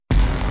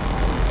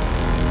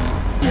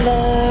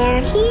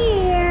They're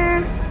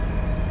here.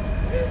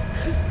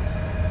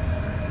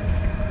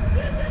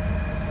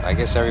 I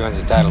guess everyone's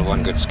entitled to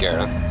one good scare,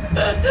 huh?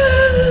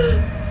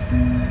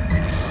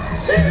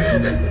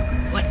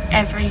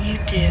 Whatever you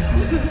do,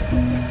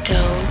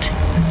 don't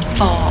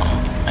fall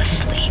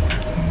asleep.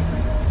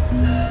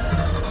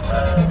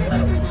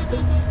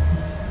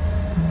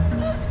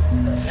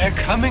 They're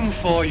coming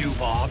for you,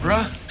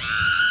 Barbara.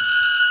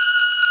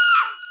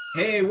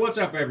 Hey, what's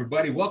up,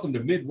 everybody? Welcome to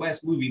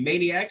Midwest Movie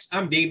Maniacs.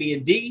 I'm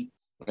Damien D.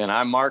 And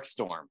I'm Mark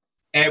Storm.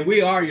 And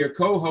we are your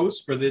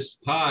co-hosts for this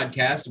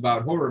podcast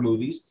about horror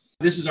movies.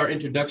 This is our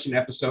introduction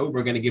episode.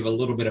 We're going to give a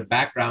little bit of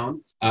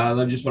background.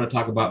 I just want to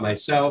talk about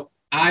myself.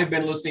 I've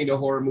been listening to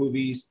horror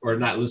movies, or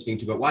not listening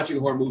to, but watching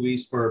horror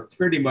movies for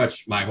pretty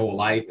much my whole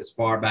life, as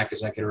far back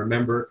as I can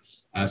remember.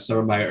 Some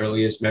of my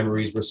earliest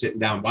memories were sitting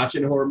down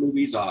watching horror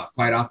movies,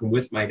 quite often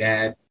with my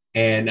dad.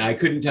 And I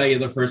couldn't tell you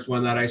the first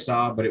one that I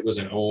saw, but it was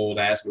an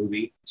old-ass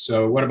movie.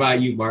 So what about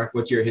you, Mark?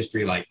 What's your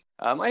history like?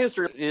 My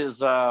history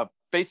is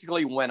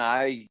basically when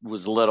I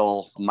was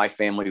little, my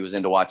family was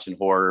into watching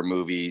horror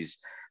movies.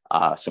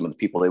 Some of the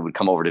people they would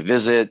come over to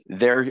visit,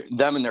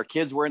 them and their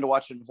kids were into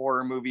watching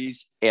horror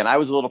movies. And I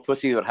was a little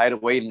pussy that would hide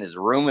away in his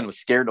room and was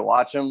scared to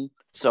watch them.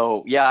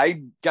 So, yeah,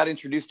 I got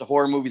introduced to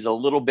horror movies a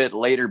little bit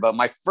later. But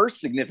my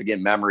first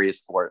significant memory as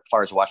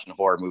far as watching a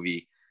horror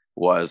movie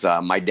was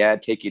my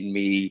dad taking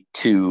me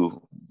to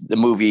the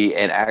movie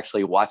and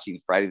actually watching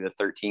Friday the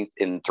 13th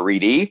in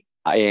 3D.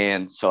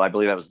 And so I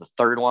believe that was the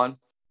third one.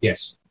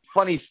 Yes.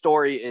 Funny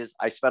story is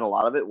I spent a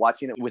lot of it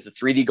watching it with the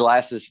 3D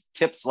glasses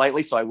tipped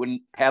slightly so I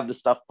wouldn't have the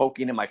stuff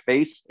poking in my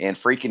face and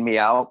freaking me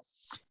out.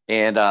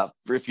 And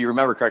if you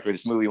remember correctly,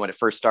 this movie, when it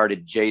first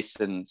started,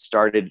 Jason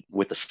started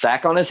with the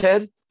sack on his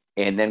head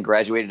and then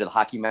graduated to the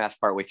hockey mask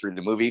partway through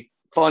the movie.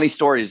 Funny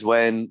story is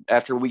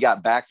after we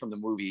got back from the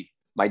movie,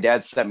 my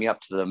dad sent me up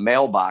to the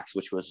mailbox,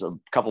 which was a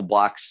couple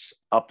blocks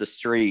up the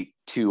street,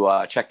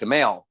 to check the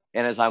mail.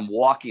 And as I'm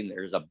walking,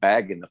 there's a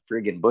bag in the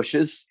friggin'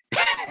 bushes.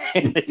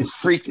 And it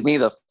freaked me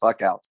the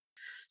fuck out.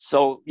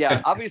 So,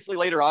 yeah, obviously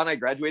later on, I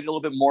graduated a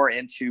little bit more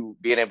into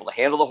being able to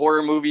handle the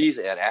horror movies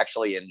and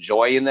actually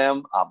enjoying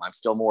them. I'm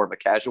still more of a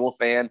casual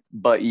fan.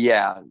 But,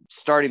 yeah,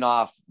 starting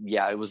off,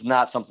 it was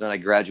not something that I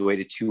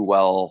graduated too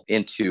well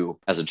into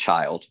as a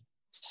child.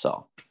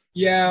 So.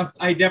 Yeah,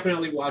 I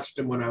definitely watched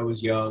them when I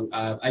was young.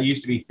 I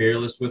used to be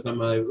fearless with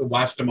them. I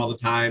watched them all the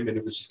time, and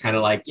it was just kind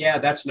of like, yeah,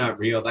 that's not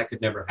real. That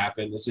could never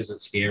happen. This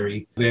isn't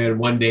scary. Then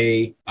one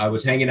day I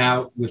was hanging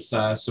out with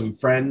some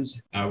friends,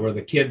 were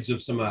the kids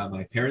of some of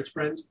my parents'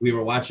 friends. We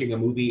were watching a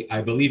movie.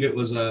 I believe it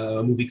was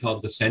a movie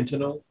called The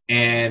Sentinel.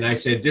 And I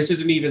said, this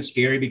isn't even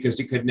scary because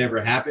it could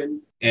never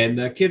happen. And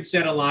the kid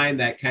said a line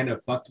that kind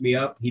of fucked me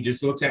up. He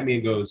just looks at me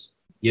and goes,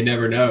 you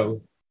never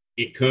know.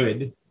 It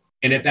could.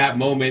 And at that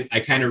moment, I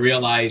kind of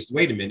realized,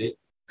 wait a minute,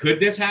 could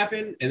this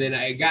happen? And then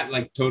I got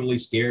like totally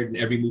scared. And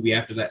every movie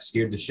after that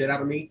scared the shit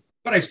out of me.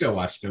 But I still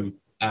watched them.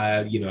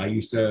 I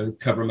used to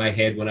cover my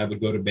head when I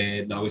would go to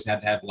bed and always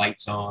had to have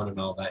lights on and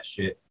all that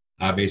shit.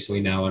 Obviously,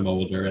 now I'm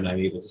older and I'm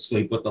able to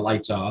sleep with the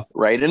lights off.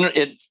 Right.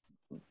 And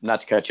not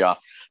to cut you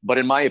off, but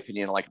in my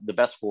opinion, like the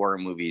best horror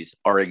movies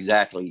are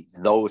exactly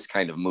those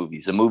kind of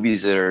movies, the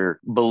movies that are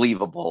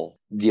believable.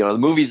 The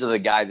movies of the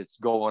guy that's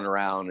going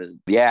around as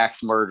the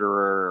axe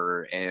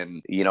murderer.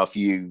 And, if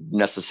you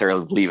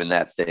necessarily believe in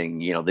that thing,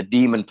 the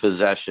demon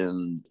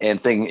possession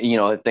and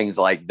things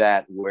like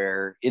that,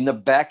 where in the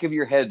back of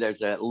your head, there's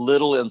that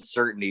little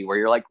uncertainty where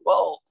you're like,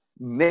 well,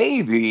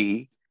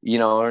 maybe,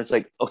 it's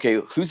like,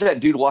 okay, who's that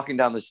dude walking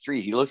down the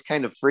street? He looks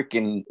kind of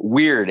freaking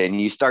weird.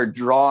 And you start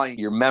drawing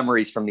your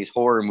memories from these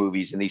horror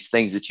movies and these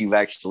things that you've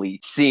actually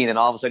seen. And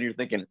all of a sudden you're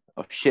thinking,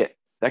 oh shit,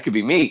 that could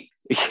be me,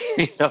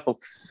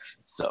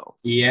 So.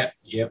 Yep.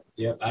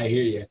 I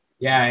hear you.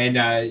 Yeah.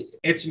 And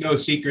it's no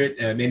secret.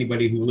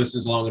 Anybody who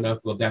listens long enough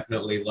will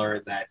definitely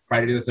learn that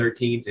Friday the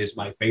 13th is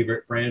my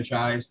favorite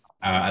franchise.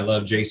 I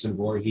love Jason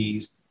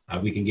Voorhees.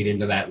 We can get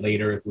into that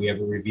later if we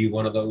ever review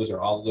one of those or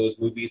all of those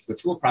movies,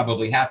 which will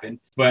probably happen.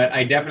 But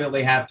I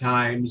definitely have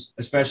times,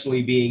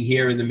 especially being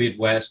here in the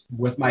Midwest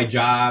with my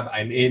job.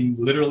 I'm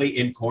literally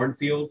in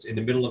cornfields in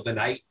the middle of the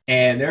night.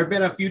 And there have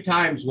been a few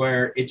times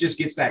where it just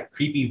gets that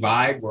creepy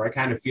vibe where I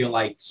kind of feel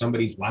like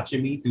somebody's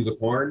watching me through the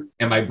corn.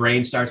 And my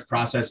brain starts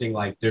processing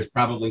like there's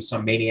probably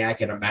some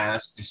maniac in a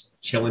mask just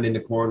chilling in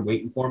the corn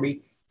waiting for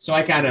me. So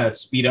I kind of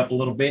speed up a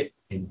little bit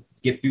and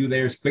get through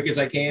there as quick as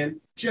I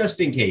can, just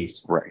in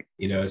case. Right.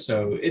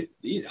 So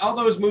all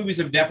those movies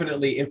have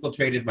definitely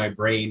infiltrated my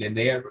brain, and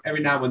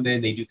every now and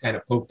then they do kind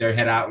of poke their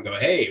head out and go,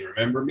 hey,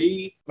 remember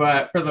me?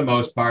 But for the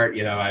most part,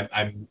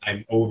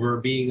 I'm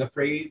over being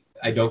afraid.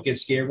 I don't get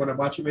scared when I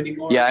watch them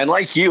anymore. Yeah. And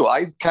like you,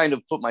 I've kind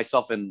of put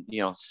myself in,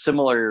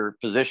 similar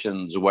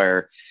positions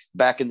where,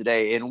 back in the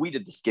day, and we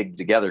did this gig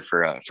together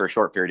for a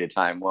short period of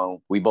time.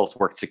 Well, we both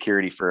worked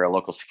security for a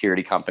local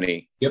security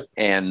company. Yep.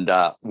 And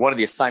one of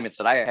the assignments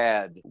that I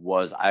had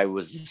was I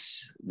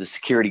was the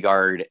security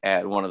guard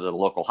at one of the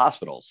local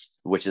hospitals,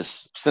 which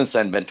has since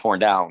then been torn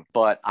down.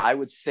 But I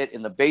would sit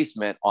in the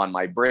basement on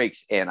my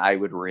breaks and I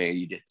would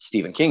read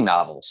Stephen King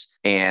novels.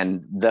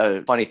 And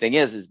the funny thing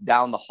is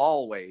down the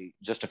hallway,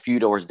 just a few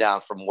doors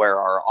down from where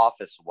our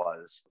office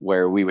was,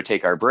 where we would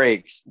take our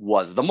breaks,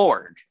 was the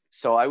morgue.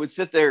 So I would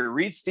sit there,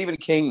 read Stephen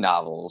King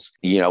novels,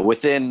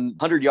 within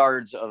 100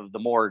 yards of the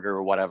morgue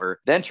or whatever,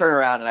 then turn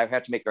around and I'd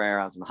have to make my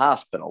rounds in the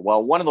hospital.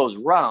 Well, one of those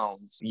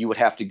rounds, you would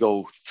have to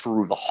go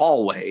through the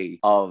hallway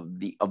of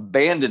the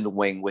abandoned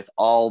wing with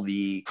all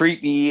the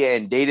creepy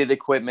and dated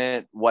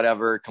equipment,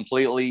 whatever,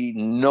 completely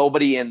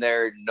nobody in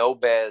there, no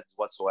beds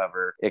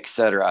whatsoever,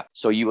 etc.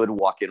 So you would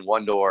walk in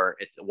one door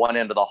at one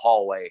end of the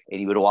hallway and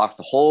you would walk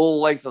the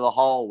whole length of the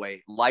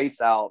hallway, lights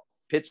out,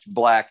 pitch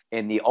black,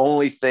 and the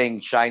only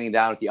thing shining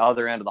down at the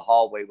other end of the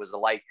hallway was the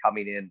light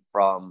coming in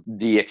from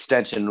the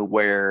extension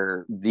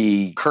where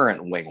the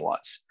current wing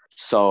was.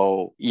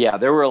 So yeah,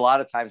 there were a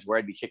lot of times where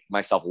I'd be kicking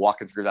myself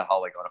walking through that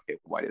hallway going, okay,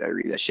 why did I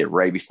read that shit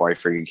right before I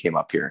freaking came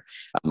up here?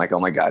 I'm like, oh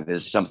my God,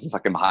 there's something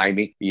fucking behind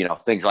me,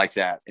 things like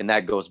that. And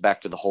that goes back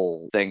to the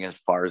whole thing as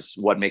far as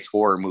what makes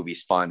horror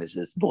movies fun is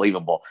it's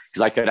believable.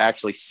 Because I could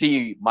actually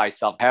see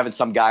myself having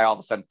some guy all of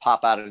a sudden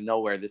pop out of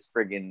nowhere, this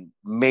friggin'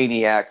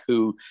 maniac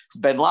who's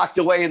been locked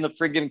away in the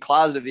friggin'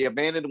 closet of the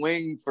abandoned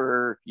wing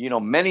for,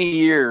 many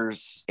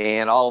years.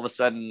 And all of a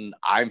sudden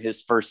I'm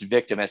his first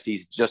victim as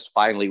he's just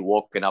finally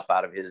woken up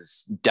out of his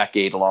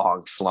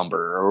decade-long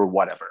slumber or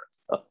whatever.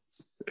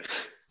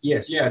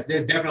 Yes,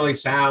 it definitely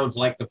sounds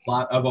like the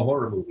plot of a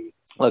horror movie.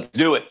 Let's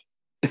do it.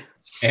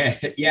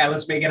 Yeah,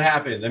 let's make it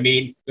happen. I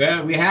mean,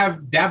 we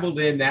have dabbled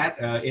in that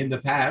in the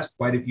past.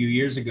 Quite a few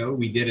years ago,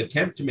 we did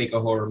attempt to make a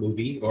horror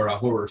movie or a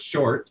horror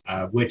short,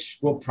 which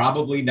will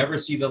probably never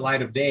see the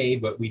light of day,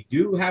 but we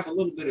do have a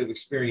little bit of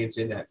experience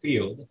in that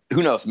field.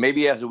 Who knows?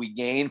 Maybe as we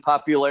gain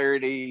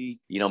popularity,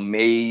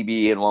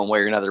 maybe in one way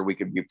or another, we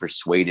could be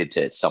persuaded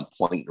to at some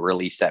point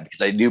release that,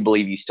 because I do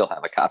believe you still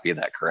have a copy of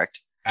that, correct?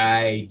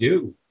 I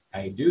do.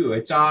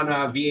 It's on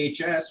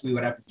VHS. We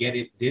would have to get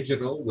it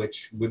digital,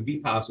 which would be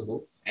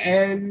possible.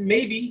 And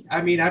maybe, I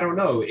don't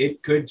know,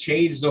 it could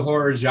change the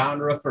horror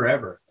genre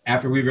forever.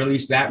 After we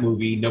release that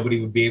movie, nobody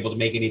would be able to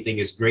make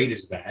anything as great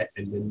as that.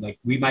 And then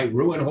we might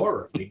ruin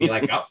horror. They'd be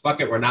like, oh,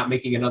 fuck it, we're not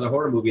making another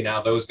horror movie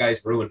now. Those guys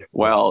ruined it.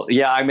 Well,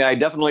 yeah, I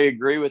definitely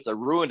agree with the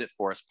ruined it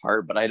for us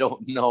part, but I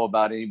don't know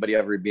about anybody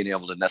ever being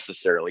able to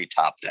necessarily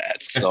top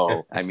that.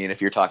 So, if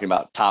you're talking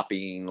about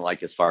topping,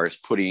 like as far as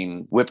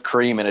putting whipped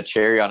cream and a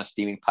cherry on a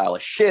steaming pile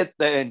of shit,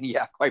 then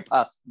yeah, quite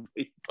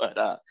possibly.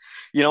 But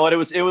you know what?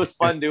 It was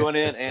fun doing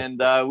it.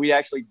 And we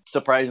actually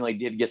surprisingly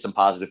did get some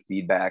positive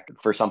feedback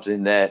for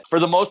something that for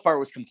the most part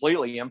was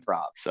completely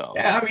improv. So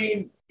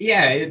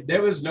yeah,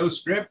 there was no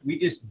script. We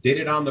just did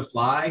it on the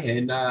fly.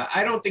 And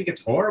I don't think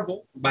it's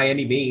horrible by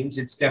any means.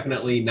 It's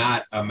definitely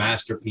not a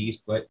masterpiece,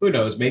 but who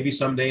knows? Maybe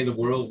someday the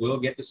world will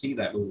get to see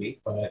that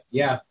movie. But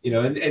yeah,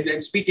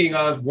 and speaking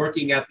of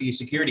working at the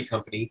security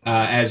company,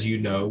 as you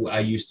know, I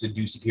used to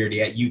do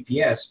security at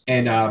UPS.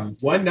 And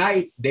one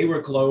night they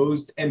were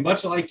closed. And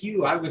much like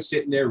you, I was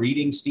sitting there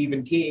reading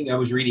Stephen King. I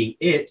was reading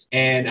It,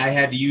 and I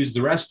had to use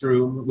the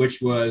restroom,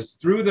 which was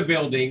through the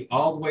building,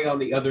 all the way on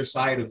the other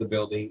side of the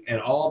building,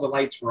 and all the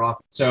lights were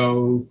off.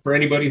 So for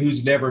anybody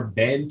who's never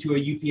been to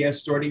a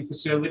UPS sorting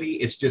facility,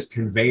 it's just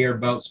conveyor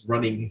belts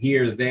running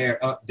here,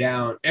 there, up,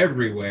 down,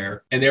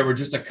 everywhere. And there were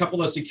just a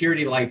couple of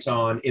security lights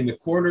on in the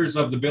corners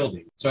of the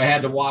building. So I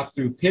had to walk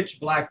through pitch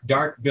black,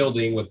 dark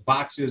building with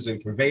boxes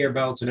and conveyor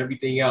belts and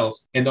everything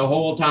else. And the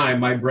whole time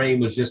my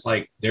brain was just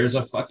like, there's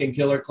a fucking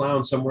killer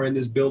clown somewhere in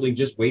this building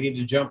just waiting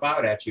to jump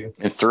out at you.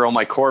 And throw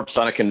my corpse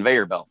on a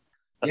conveyor belt.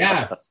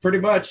 Yeah, pretty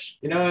much.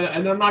 And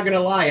I'm not going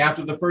to lie.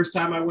 After the first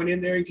time I went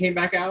in there and came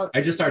back out,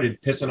 I just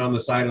started pissing on the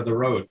side of the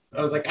road.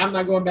 I was like, I'm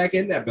not going back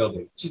in that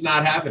building. It's just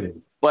not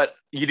happening. But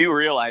you do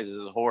realize as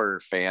a horror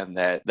fan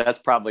that that's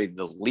probably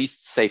the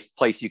least safe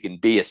place you can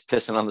be is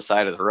pissing on the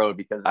side of the road,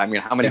 because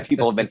how many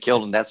people have been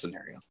killed in that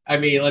scenario?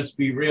 Let's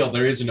be real.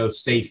 There is no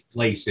safe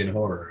place in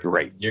horror.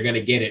 Right. You're going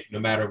to get it no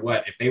matter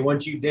what. If they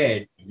want you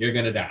dead, you're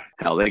going to die.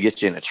 Hell, they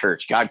get you in a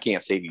church. God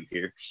can't save you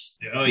here.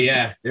 Oh,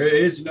 yeah. There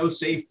is no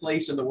safe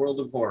place in the world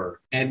of horror.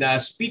 And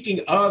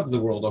speaking of the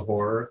world of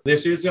horror,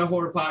 this is a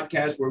horror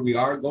podcast where we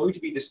are going to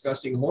be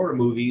discussing horror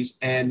movies,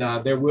 and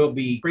there will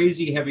be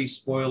crazy heavy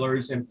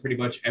spoilers in pretty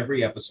much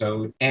every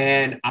episode.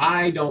 And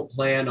I don't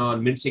plan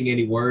on mincing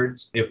any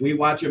words. If we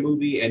watch a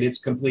movie and it's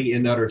complete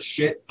and utter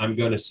shit, I'm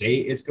going to say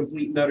it's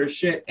complete and utter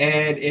shit.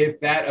 And if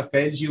that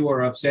offends you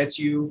or upsets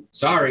you,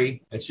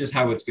 sorry, that's just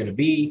how it's going to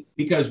be,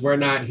 because we're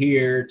not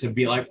here to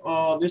be like,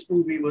 oh, this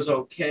movie was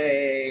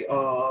okay.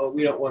 Oh,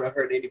 we don't want to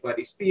hurt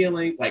anybody's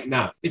feelings.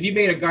 Nah, if you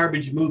made a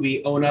garbage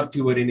movie, own up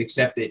to it and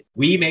accept it.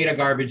 We made a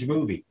garbage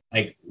movie.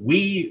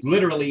 We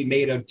literally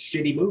made a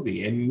shitty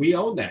movie, and we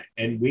own that,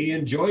 and we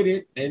enjoyed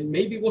it, and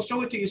maybe we'll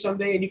show it to you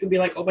someday and you can be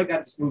like, oh my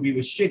God, this movie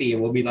was shitty.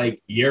 And we'll be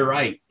like, you're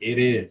right, it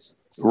is.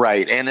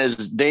 Right. And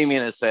as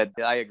Damien has said,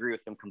 I agree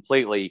with him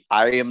completely.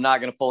 I am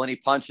not going to pull any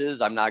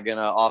punches. I'm not going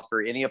to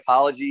offer any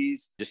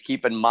apologies. Just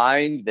keep in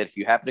mind that if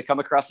you happen to come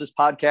across this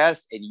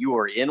podcast and you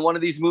are in one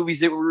of these movies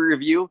that we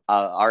review,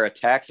 our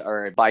attacks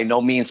are by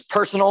no means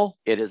personal.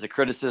 It is a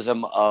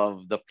criticism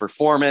of the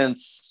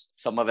performance.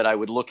 Some of it I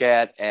would look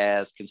at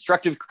as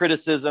constructive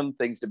criticism,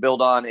 things to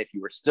build on. If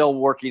you are still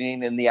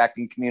working in the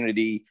acting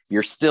community,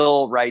 you're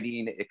still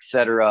writing,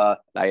 etc.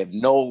 I have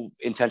no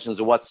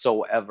intentions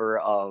whatsoever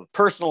of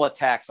personal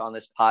attacks on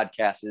this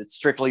podcast. It's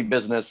strictly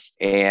business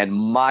and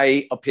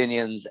my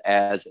opinions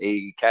as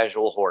a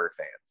casual horror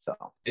fan.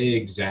 So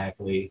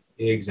Exactly.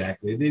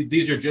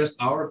 These are just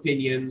our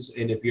opinions,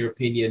 and if your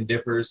opinion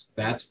differs,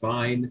 that's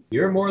fine.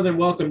 You're more than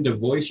welcome to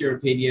voice your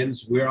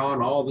opinions. We're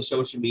on all the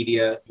social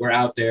media. We're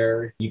out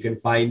there. You can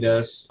find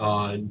us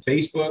on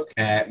Facebook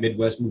at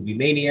Midwest Movie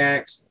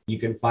Maniacs. You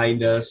can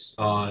find us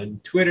on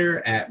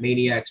Twitter at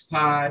Maniacs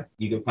Pod.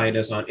 You can find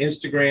us on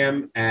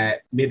Instagram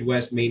at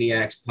Midwest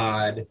Maniacs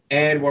Pod.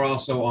 And we're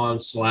also on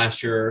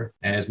Slasher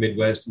as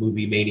Midwest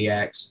Movie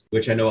Maniacs,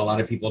 which I know a lot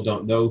of people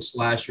don't know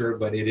Slasher,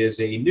 but it is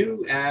a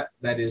new app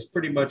that is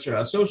pretty much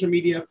social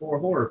media for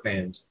horror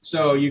fans.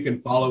 So you can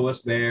follow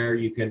us there.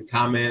 You can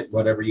comment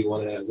whatever you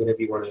want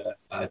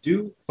to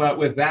do. But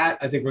with that,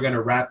 I think we're going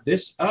to wrap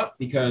this up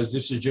because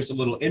this is just a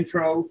little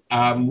intro.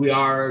 We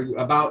are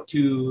about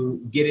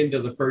to get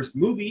into the first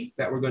movie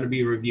that we're going to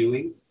be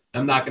reviewing.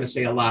 I'm not going to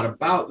say a lot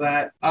about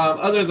that.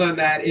 Other than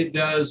that, it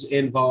does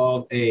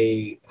involve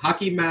a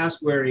hockey mask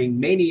wearing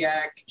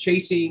maniac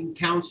chasing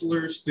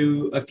counselors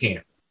through a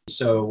camp.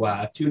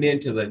 So tune in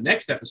to the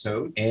next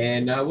episode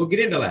and we'll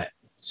get into that.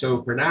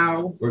 So for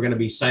now, we're going to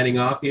be signing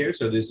off here.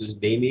 So this is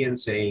Damien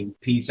saying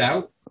peace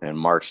out. And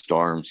Mark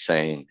Storm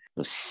saying,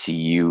 we'll see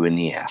you in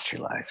the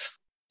afterlife.